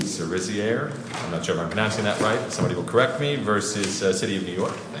Cerisier, I'm not sure if I'm pronouncing that right, but somebody will correct me, versus City of New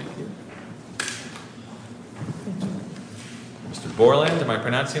York. Thank you. Mr. Borland, am I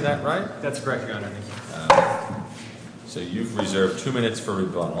pronouncing that right? That's correct, Your Honor. So you've reserved 2 minutes for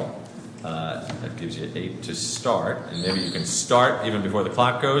rebuttal. That gives you 8 to start, and maybe you can start even before the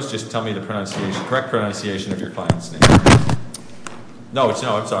clock goes. Just tell me the correct pronunciation of your client's name. I'm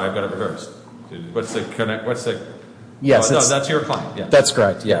sorry, I've got it reversed. Yes. No, that's your client. Yeah. That's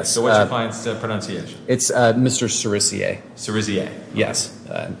correct. Yes. So what's your client's pronunciation? It's Mr. Cerisier. Cerisier. Yes.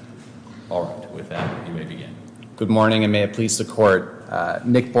 All right. With that, you may begin. Good morning, and may it please the court.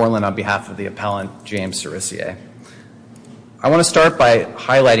 Nick Borland on behalf of the appellant, James Cerisier. I want to start by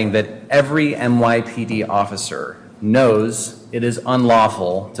highlighting that every NYPD officer knows it is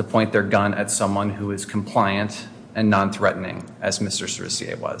unlawful to point their gun at someone who is compliant and non-threatening, as Mr.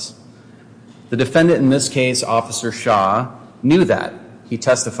 Cerisier was. The defendant in this case, Officer Shaw, knew that. He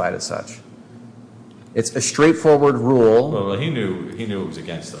testified as such. It's a straightforward rule. Well, he knew it was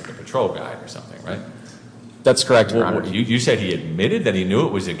against like a patrol guide or something, right? That's correct, Your Honor. You said he admitted that he knew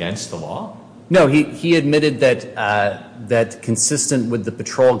it was against the law? No, he admitted that consistent with the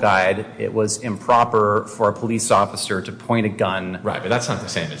patrol guide, it was improper for a police officer to point a gun. Right, but that's not the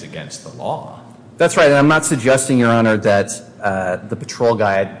same as against the law. That's right, and I'm not suggesting, Your Honor, that the patrol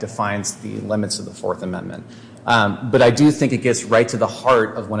guide defines the limits of the Fourth Amendment. But I do think it gets right to the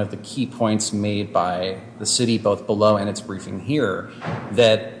heart of one of the key points made by the city, both below and its briefing here,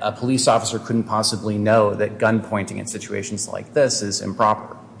 that a police officer couldn't possibly know that gun pointing in situations like this is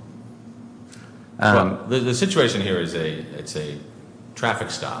improper. Well, the situation here is it's a traffic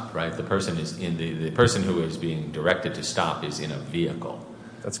stop, right? The person who is being directed to stop is in a vehicle.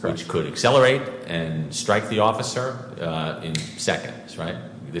 That's correct. Which could accelerate and strike the officer in seconds, right?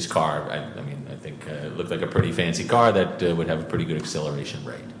 This car, I think looked like a pretty fancy car that would have a pretty good acceleration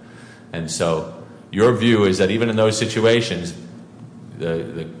rate. And so your view is that even in those situations,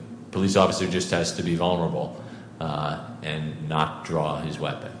 the police officer just has to be vulnerable and not draw his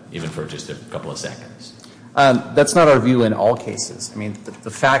weapon, even for just a couple of seconds. That's not our view in all cases. I mean, the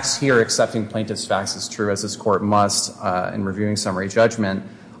facts here, accepting plaintiff's facts is true, as this court must in reviewing summary judgment,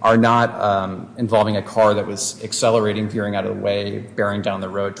 are not involving a car that was accelerating, veering out of the way, bearing down the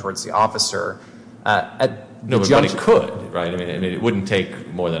road towards the officer. But it could, right? I mean, it wouldn't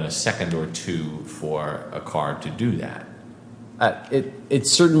take more than a second or two for a car to do that. It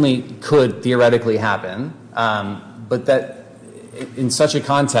certainly could theoretically happen, but that in such a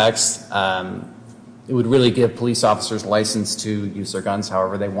context, it would really give police officers license to use their guns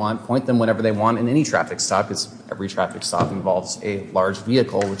however they want, point them whenever they want in any traffic stop, because every traffic stop involves a large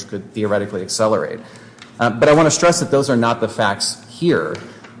vehicle which could theoretically accelerate. But I want to stress that those are not the facts here.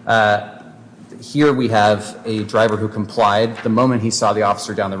 Here we have a driver who complied. The moment he saw the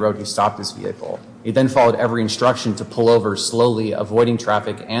officer down the road, he stopped his vehicle. He then followed every instruction to pull over slowly, avoiding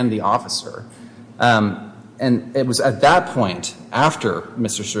traffic and the officer. And it was at that point, after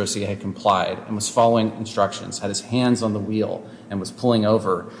Mr. Cerisier had complied and was following instructions, had his hands on the wheel and was pulling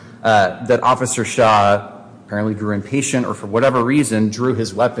over, that Officer Shaw apparently grew impatient or for whatever reason drew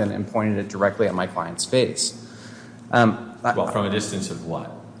his weapon and pointed it directly at my client's face. Well, from a distance of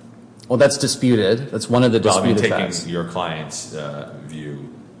what? Well, that's disputed. That's one of the disputed facts. Taking your client's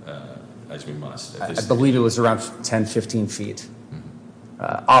view, as we must. I believe it was around 10, 15 feet.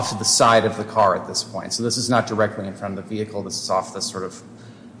 Off to the side of the car at this point. So this is not directly in front of the vehicle. This is off the sort of,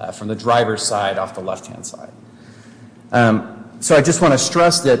 from the driver's side, off the left-hand side. So I just want to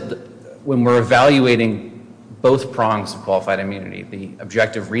stress that when we're evaluating both prongs of qualified immunity, the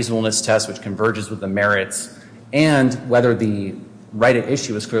objective reasonableness test, which converges with the merits, and whether the right at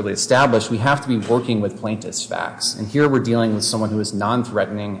issue is clearly established, we have to be working with plaintiff's facts. And here we're dealing with someone who is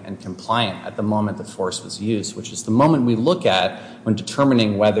non-threatening and compliant at the moment the force was used, which is the moment we look at when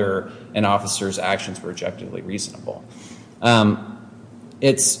determining whether an officer's actions were objectively reasonable. Within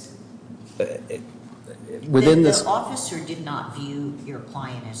this... The officer did not view your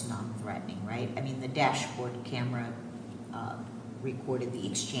client as non-threatening, right? I mean, the dashboard camera recorded the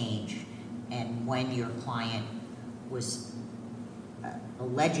exchange, and when your client was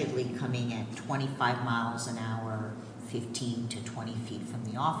allegedly coming at 25 miles an hour, 15 to 20 feet from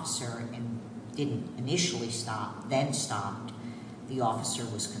the officer, and didn't initially stop, then stopped, the officer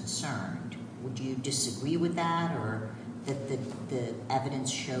was concerned. Would you disagree with that, or that the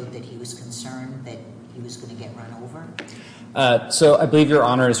evidence showed that he was concerned that he was going to get run over? So I believe Your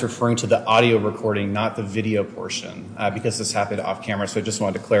Honor is referring to the audio recording, not the video portion, because this happened off camera, so I just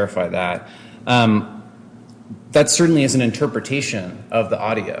wanted to clarify that. That certainly is an interpretation of the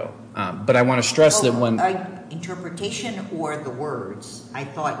audio, but I want to stress that when... interpretation or the words, I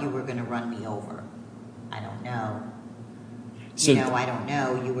thought you were going to run me over. I don't know. So, I don't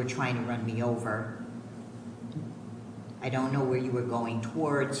know. You were trying to run me over. I don't know where you were going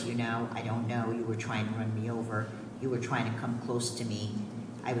towards, I don't know. You were trying to run me over. You were trying to come close to me.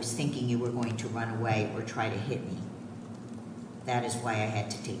 I was thinking you were going to run away or try to hit me. That is why I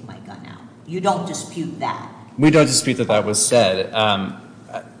had to take my gun out. You don't dispute that. We don't dispute that was said.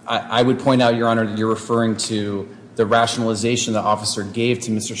 I would point out, Your Honor, that you're referring to the rationalization the officer gave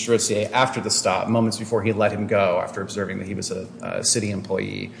to Mr. Cerisier after the stop, moments before he let him go, after observing that he was a city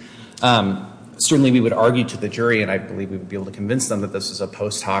employee. Certainly, we would argue to the jury, and I believe we would be able to convince them that this was a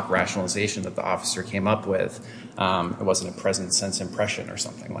post hoc rationalization that the officer came up with. It wasn't a present sense impression or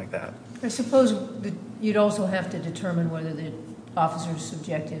something like that. I suppose that you'd also have to determine whether the officer's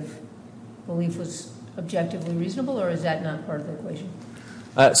subjective belief was objectively reasonable, or is that not part of the equation?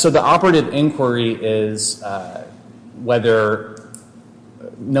 So the operative inquiry is whether,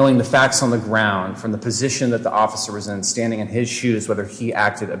 knowing the facts on the ground from the position that the officer was in, standing in his shoes, whether he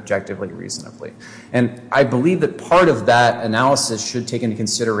acted objectively reasonably. And I believe that part of that analysis should take into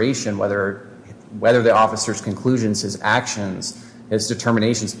consideration whether the officer's conclusions, his actions, his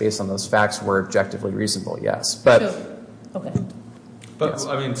determinations based on those facts were objectively reasonable, yes. But okay. But,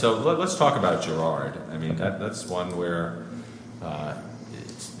 yes. So let's talk about Gerard. That's one where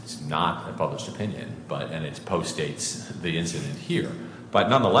it's not a published opinion, and it postdates the incident here. But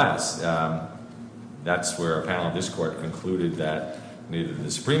nonetheless, that's where a panel of this court concluded that neither the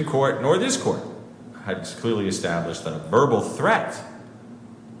Supreme Court nor this court had clearly established that a verbal threat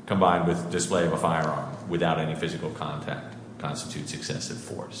combined with display of a firearm without any physical contact constitutes excessive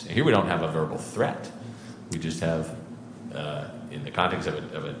force. And here we don't have a verbal threat. We just have, in the context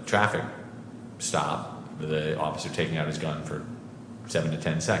of a traffic stop, the officer taking out his gun for 7 to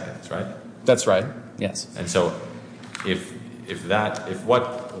 10 seconds, right? That's right, yes. And so if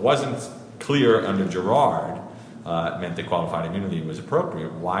what wasn't clear under Gerard meant that qualified immunity was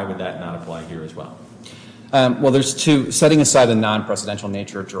appropriate, why would that not apply here as well? Well, there's two, setting aside the non-precedential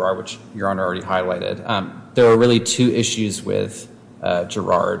nature of Gerard, which Your Honor already highlighted, there are really two issues with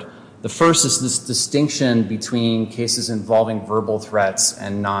Gerard. The first is this distinction between cases involving verbal threats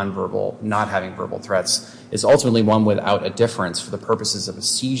and non-verbal, not having verbal threats, is ultimately one without a difference for the purposes of a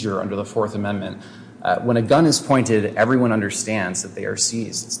seizure under the Fourth Amendment. When a gun is pointed, everyone understands that they are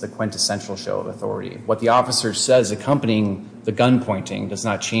seized. It's the quintessential show of authority. What the officer says accompanying the gun pointing does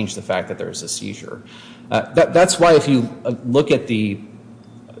not change the fact that there is a seizure. That's why if you look at the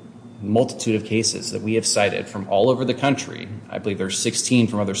multitude of cases that we have cited from all over the country, I believe there's 16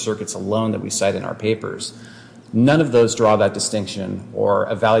 from other circuits alone that we cite in our papers, none of those draw that distinction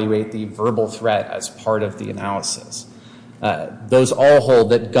or evaluate the verbal threat as part of the analysis. Those all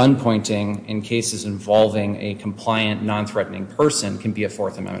hold that gun pointing in cases involving a compliant, non-threatening person can be a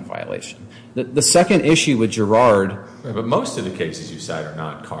Fourth Amendment violation. The second issue with Gerard... Right, but most of the cases you cite are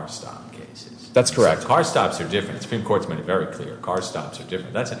not car stop cases. That's correct. So car stops are different. The Supreme Court's made it very clear. Car stops are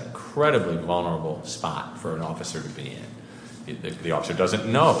different. That's an incredibly vulnerable spot for an officer to be in. The officer doesn't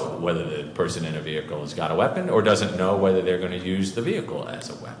know whether the person in a vehicle has got a weapon or doesn't know whether they're going to use the vehicle as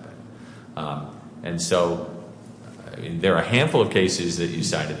a weapon. And so there are a handful of cases that you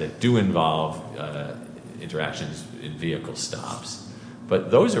cited that do involve interactions in vehicle stops.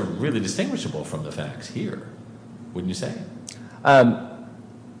 But those are really distinguishable from the facts here, wouldn't you say? Some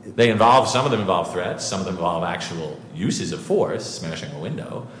of them involve threats, some of them involve actual uses of force, smashing a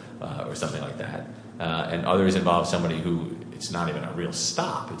window or something like that. And others involve somebody who, it's not even a real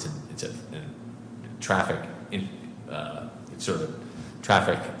stop, it's a traffic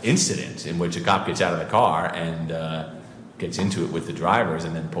traffic incident in which a cop gets out of the car and gets into it with the drivers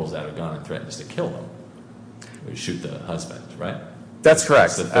and then pulls out a gun and threatens to kill them. Or shoot the husband, right? That's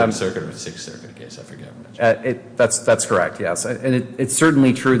correct. It's the Third Circuit or the Sixth Circuit case, I forget which. That's correct, yes. And it's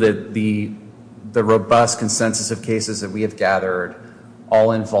certainly true that the robust consensus of cases that we have gathered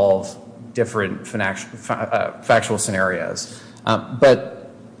all involve different factual scenarios.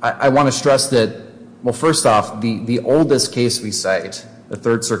 But I want to stress that, well, first off, the oldest case we cite, the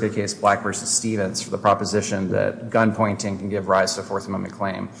Third Circuit case, Black v. Stevens, for the proposition that gun pointing can give rise to a Fourth Amendment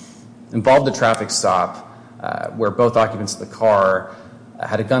claim, involved a traffic stop where both occupants of the car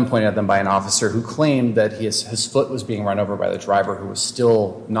had a gun pointed at them by an officer who claimed that his foot was being run over by the driver, who was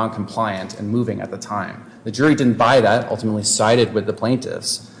still non-compliant and moving at the time. The jury didn't buy that, ultimately sided with the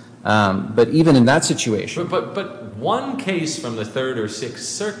plaintiffs. But even in that situation... But one case from the Third or Sixth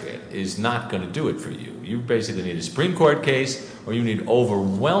Circuit is not going to do it for you. You basically need a Supreme Court case or you need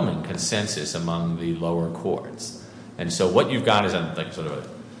overwhelming consensus among the lower courts. And so what you've got is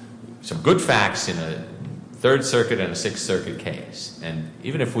some good facts in a Third Circuit and a Sixth Circuit case. And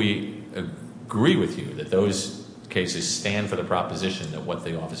even if we agree with you that those cases stand for the proposition that what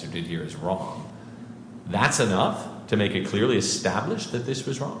the officer did here is wrong, that's enough to make it clearly established that this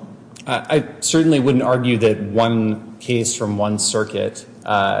was wrong? I certainly wouldn't argue that one case from one circuit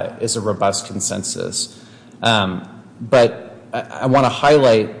is a robust consensus. But I want to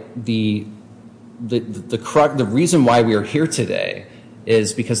highlight the reason why we are here today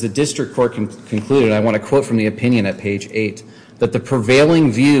is because the district court concluded, and I want to quote from the opinion at page 8, that the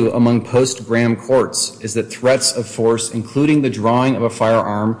prevailing view among post-Graham courts is that threats of force, including the drawing of a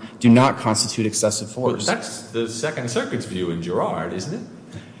firearm, do not constitute excessive force. Well, that's the Second Circuit's view in Girard, isn't it?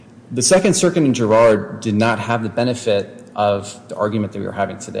 The Second Circuit in Girard did not have the benefit of the argument that we are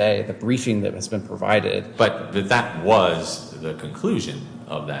having today, the briefing that has been provided. But that was the conclusion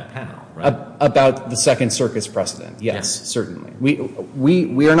of that panel, right? About the Second Circuit's precedent, yes, certainly.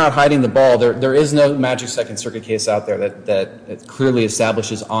 We are not hiding the ball. There is no magic Second Circuit case out there that clearly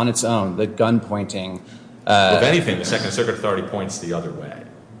establishes on its own that gun pointing. If anything, the Second Circuit authority points the other way.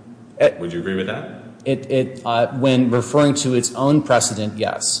 Would you agree with that? When referring to its own precedent,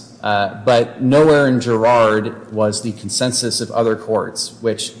 yes. But nowhere in Girard was the consensus of other courts,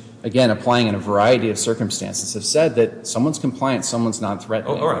 which, again, applying in a variety of circumstances, have said that someone's compliant, someone's not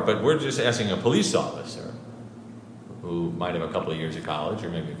threatening. Oh, all right, but we're just asking a police officer who might have a couple of years of college or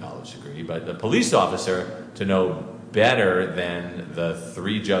maybe a college degree, but the police officer to know better than the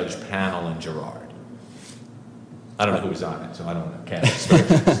three-judge panel in Girard. I don't know who was on it, so I don't cast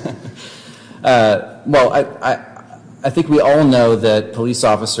aspersions. Well, I think we all know that police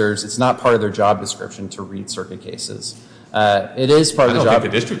officers, it's not part of their job description to read circuit cases. It is part of the job. I don't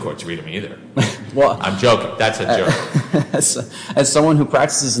think the district courts read them either. Well, I'm joking. That's a joke. As someone who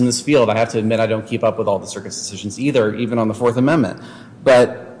practices in this field, I have to admit I don't keep up with all the circuit's decisions either, even on the Fourth Amendment.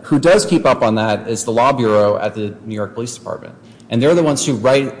 But who does keep up on that is the Law Bureau at the New York Police Department. And they're the ones who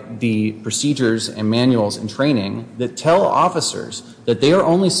write the procedures and manuals and training that tell officers that they are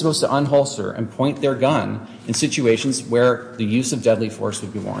only supposed to unholster and point their gun in situations where the use of deadly force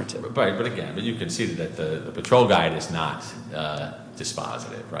would be warranted. Right, but again, you conceded that the patrol guide is not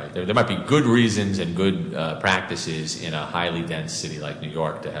dispositive, right? There might be good reasons and good practices in a highly dense city like New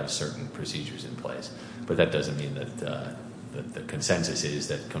York to have certain procedures in place. But that doesn't mean that the consensus is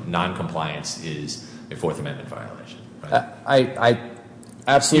that noncompliance is a Fourth Amendment violation. Right? I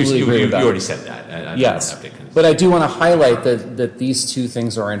absolutely agree with that. You already said that. Yes, but I do want to highlight that these two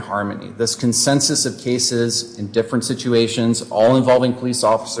things are in harmony. This consensus of cases in different situations, all involving police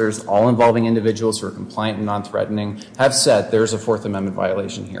officers, all involving individuals who are compliant and non-threatening, have said there's a Fourth Amendment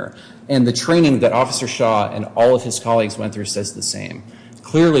violation here. And the training that Officer Shaw and all of his colleagues went through says the same.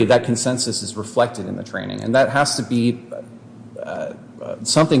 Clearly, that consensus is reflected in the training, and that has to be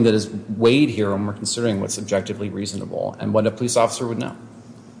something that is weighed here when we're considering what's objectively reasonable and what a police officer would know.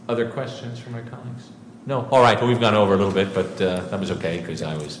 Other questions from my colleagues? No? All right, well, we've gone over a little bit, but that was okay because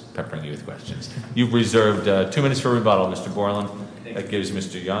I was peppering you with questions. You've reserved 2 minutes for rebuttal, Mr. Borland. That gives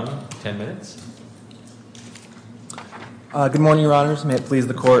Mr. Young 10 minutes. Good morning, Your Honors. May it please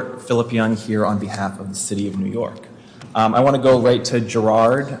the Court, Philip Young here on behalf of the City of New York. I want to go right to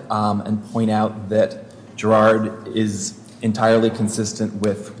Girard and point out that Girard is entirely consistent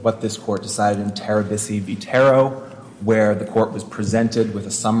with what this Court decided in Terabisi v. Taro, where the Court was presented with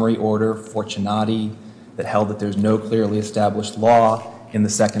a summary order, Fortunati, that held that there's no clearly established law in the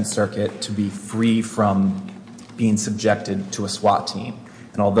Second Circuit to be free from being subjected to a SWAT team.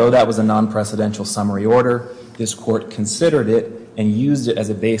 And although that was a non-precedential summary order, this Court considered it and used it as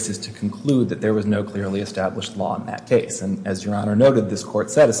a basis to conclude that there was no clearly established law in that case. And as Your Honor noted, this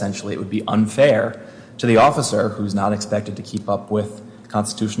Court said essentially it would be unfair to the officer who's not expected to keep up with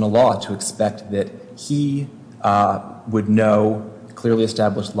constitutional law to expect that he would know clearly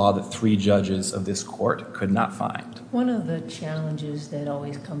established law that 3 judges of this Court could not find. One of the challenges that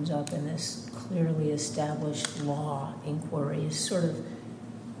always comes up in this clearly established law inquiry is sort of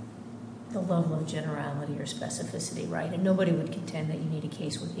the level of generality or specificity, right? And nobody would contend that you need a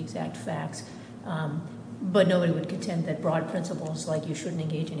case with the exact facts, but nobody would contend that broad principles like you shouldn't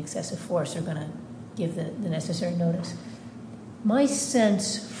engage in excessive force are going to give the necessary notice. My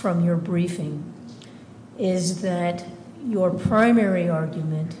sense from your briefing is that your primary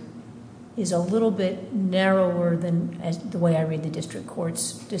argument is a little bit narrower than the way I read the district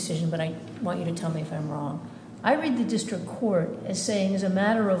court's decision, but I want you to tell me if I'm wrong. I read the district court as saying, as a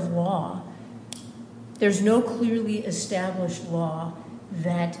matter of law, there's no clearly established law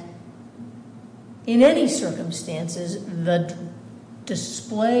that in any circumstances the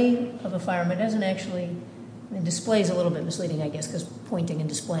display of a firearm, it doesn't actually, the display is a little bit misleading, I guess, because pointing and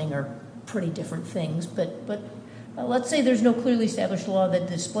displaying are pretty different things. But let's say there's no clearly established law that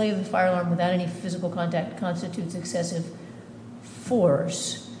the display of a fire alarm without any physical contact constitutes excessive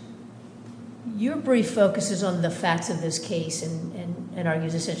force. Your brief focuses on the facts of this case and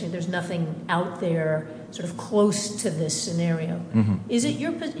argues essentially there's nothing out there sort of close to this scenario.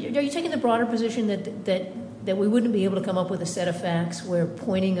 Mm-hmm. Are you taking the broader position that we wouldn't be able to come up with a set of facts where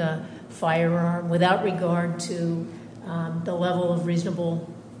pointing a firearm without regard to the level of reasonable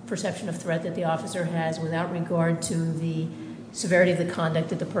perception of threat that the officer has, without regard to the severity of the conduct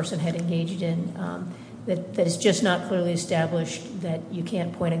that the person had engaged in, that it's just not clearly established that you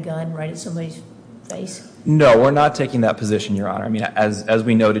can't point a gun right at somebody's face? No, we're not taking that position, Your Honor. I mean, as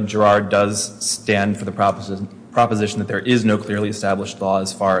we noted, Girard does stand for the proposition that there is no clearly established law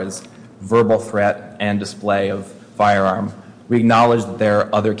as far as verbal threat and display of firearm. We acknowledge that there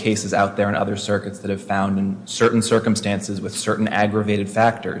are other cases out there in other circuits that have found in certain circumstances with certain aggravated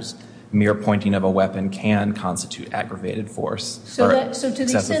factors, mere pointing of a weapon can constitute aggravated force. So to the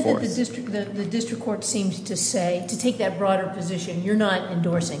extent force. that the district court seems to take that broader position, you're not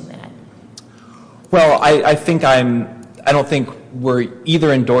endorsing that. Well, I don't think we're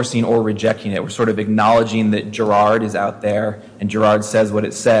either endorsing or rejecting it. We're sort of acknowledging that Girard is out there and Girard says what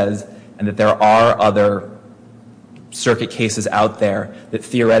it says, and that there are other circuit cases out there that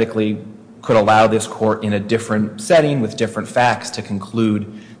theoretically could allow this court in a different setting with different facts to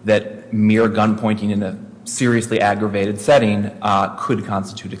conclude that mere gun pointing in a seriously aggravated setting could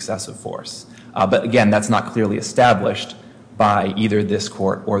constitute excessive force. But again, that's not clearly established by either this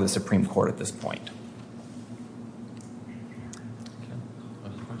court or the Supreme Court at this point.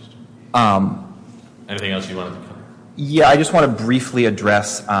 Anything else you wanted to cover? Yeah, I just want to briefly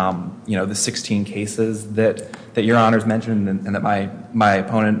address, the 16 cases that Your Honors mentioned and that my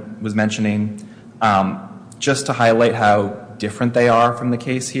opponent was mentioning, just to highlight how different they are from the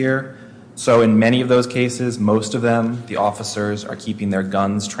case here. So in many of those cases, most of them, the officers are keeping their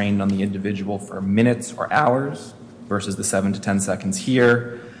guns trained on the individual for minutes or hours versus the 7 to 10 seconds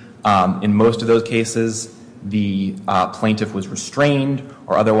here. In most of those cases, the plaintiff was restrained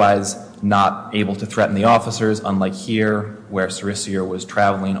or otherwise not able to threaten the officers, unlike here where Cerisier was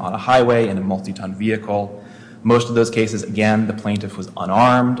traveling on a highway in a multi-ton vehicle. Most of those cases, again, the plaintiff was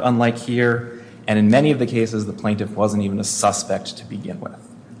unarmed, unlike here. And in many of the cases, the plaintiff wasn't even a suspect to begin with,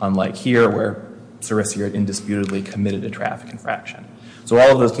 unlike here where Cerisier had indisputably committed a traffic infraction. So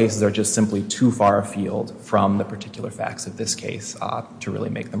all of those cases are just simply too far afield from the particular facts of this case to really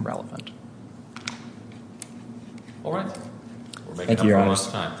make them relevant. All right. We're making Thank up you, Your for Honor.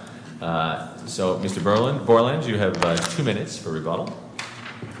 lost time. So, Mr. Borland, you have 2 minutes for rebuttal.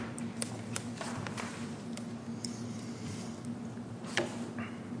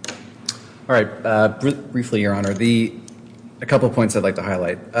 All right. Briefly, Your Honor, a couple of points I'd like to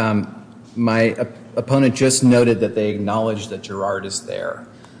highlight. My opponent just noted that they acknowledge that Girard is there.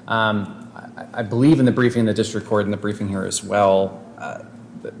 I believe in the briefing in the district court and the briefing here as well,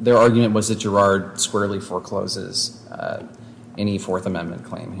 their argument was that Girard squarely forecloses any Fourth Amendment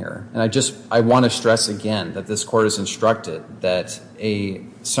claim here. And I want to stress again that this court is instructed that a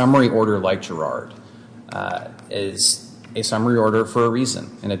summary order like Girard is a summary order for a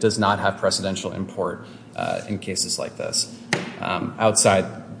reason, and it does not have precedential import in cases like this, outside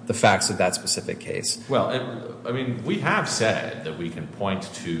the facts of that specific case. Well, we have said that we can point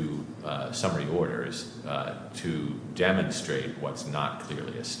to summary orders to demonstrate what's not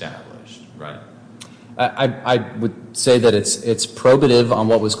clearly established, right? I would say that it's probative on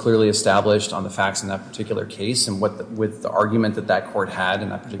what was clearly established on the facts in that particular case and with the argument that court had in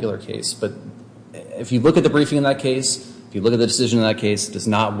that particular case. But if you look at the briefing in that case, if you look at the decision in that case, it does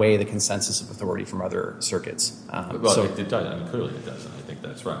not weigh the consensus of authority from other circuits. It does. Clearly it doesn't. I think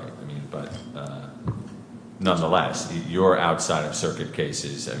that's right. But nonetheless, you're outside of circuit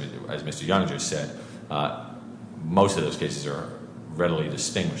cases. As Mr. Young just said, most of those cases are readily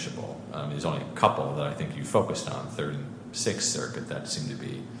distinguishable. There's only a couple that I think you focused on, Third and Sixth Circuit, that seem to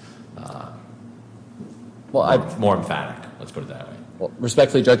be more emphatic. Let's put it that way. Well,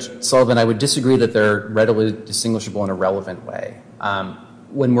 respectfully, Judge Sullivan, I would disagree that they're readily distinguishable in a relevant way.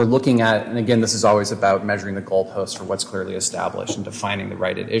 When we're looking at, and again, this is always about measuring the goalpost for what's clearly established and defining the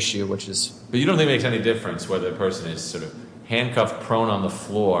right at issue, which is... But you don't think it makes any difference whether a person is sort of handcuffed, prone on the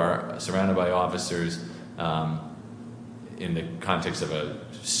floor, surrounded by officers in the context of a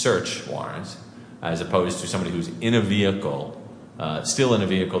search warrant, as opposed to somebody who's in a vehicle, still in a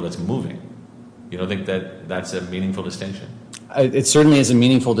vehicle that's moving. You don't think that that's a meaningful distinction? It certainly is a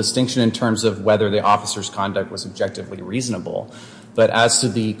meaningful distinction in terms of whether the officer's conduct was objectively reasonable. But as to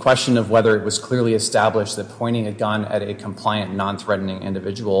the question of whether it was clearly established that pointing a gun at a compliant, non-threatening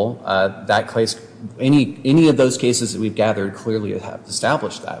individual, that case, any of those cases that we've gathered clearly have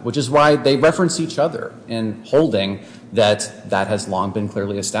established that, which is why they reference each other in holding that that has long been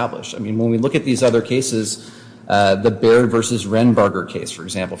clearly established. I mean, when we look at these other cases, the Baird versus Renberger case, for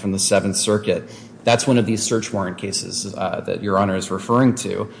example, from the Seventh Circuit, that's one of these search warrant cases that Your Honor is referring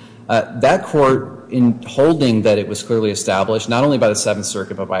to. That court, in holding that it was clearly established, not only by the Seventh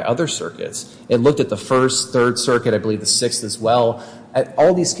Circuit but by other circuits, it looked at the First, Third Circuit, I believe the Sixth as well, at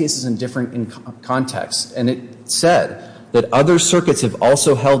all these cases in different contexts. And it said that other circuits have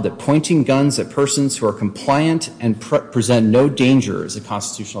also held that pointing guns at persons who are compliant and present no danger is a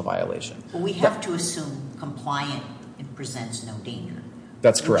constitutional violation. Well, we have to assume compliant and presents no danger.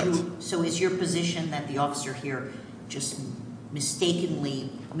 That's correct. So is your position that the officer here just mistakenly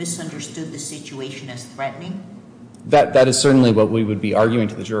misunderstood the situation as threatening? That is certainly what we would be arguing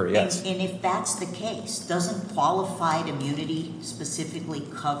to the jury, yes. And if that's the case, doesn't qualified immunity specifically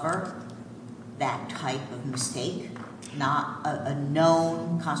cover that type of mistake, not a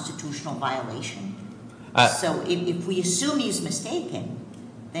known constitutional violation? So if we assume he's mistaken,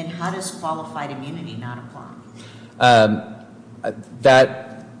 then how does qualified immunity not apply?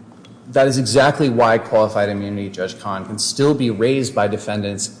 That is exactly why qualified immunity, Judge Kahn, can still be raised by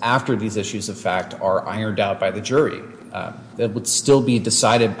defendants after these issues of fact are ironed out by the jury. It would still be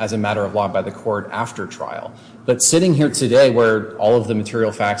decided as a matter of law by the court after trial. But sitting here today where all of the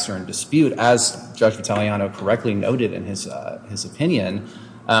material facts are in dispute, as Judge Vitaliano correctly noted in his opinion,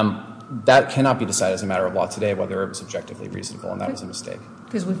 that cannot be decided as a matter of law today whether it was objectively reasonable, and that was a mistake.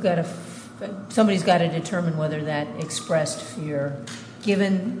 Because somebody's got to determine whether that expressed fear,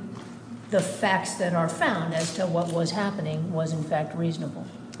 given the facts that are found as to what was happening, was in fact reasonable.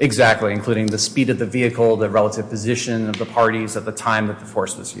 Exactly, including the speed of the vehicle, the relative position of the parties at the time that the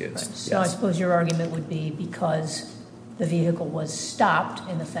force was used. Right. So yes. I suppose your argument would be because the vehicle was stopped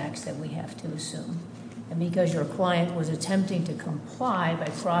in the facts that we have to assume, and because your client was attempting to comply by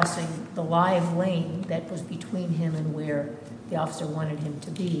crossing the live lane that was between him and where the officer wanted him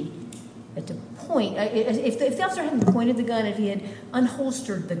to be, at the point, if the officer hadn't pointed the gun, if he had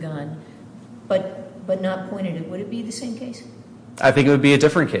unholstered the gun, but not pointed it, would it be the same case? I think it would be a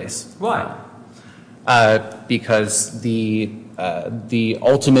different case. Why? Because the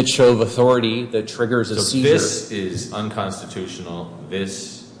ultimate show of authority that triggers a seizure. So this is unconstitutional.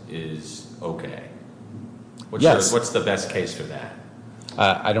 This is okay. What's the best case for that?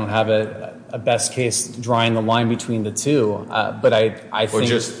 I don't have a best case drawing the line between the two, but I think. Or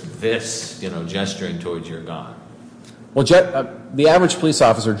just this, gesturing towards your gun. Well, the average police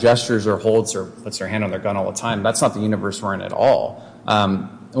officer gestures or holds or puts their hand on their gun all the time. That's not the universe we're in at all.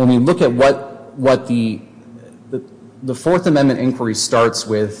 When we look at what the Fourth Amendment inquiry starts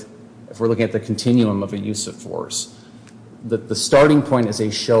with, if we're looking at the continuum of a use of force, the starting point is a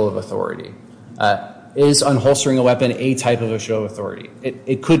show of authority. Is unholstering a weapon a type of a show of authority?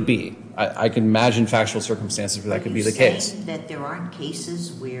 It could be. I can imagine factual circumstances where that could be the case. Are you saying that there aren't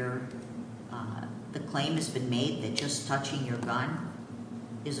cases where the claim has been made that just touching your gun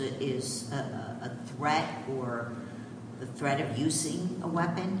is a threat or the threat of using a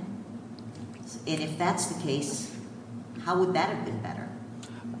weapon? And if that's the case, how would that have been better?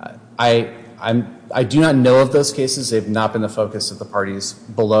 I do not know of those cases. They've not been the focus of the parties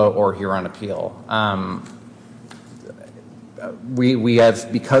below or here on appeal. We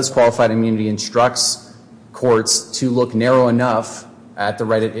have, because qualified immunity instructs courts to look narrow enough at the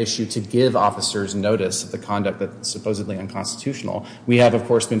right at issue to give officers notice of the conduct that's supposedly unconstitutional, we have, of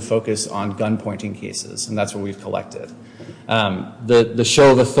course, been focused on gun pointing cases, and that's what we've collected. The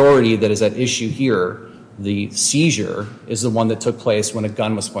show of authority that is at issue here, the seizure, is the one that took place when a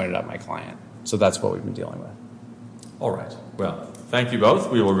gun was pointed at my client. So that's what we've been dealing with. All right. Well, thank you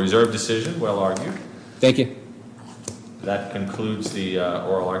both. We will reserve decision. Well argued. Thank you. That concludes the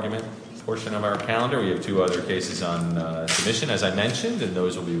oral argument portion of our calendar. We have two other cases on submission, as I mentioned, and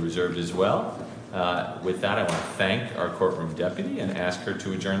those will be reserved as well. With that, I want to thank our courtroom deputy and ask her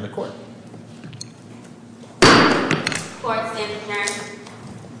to adjourn the court. Court stands adjourned.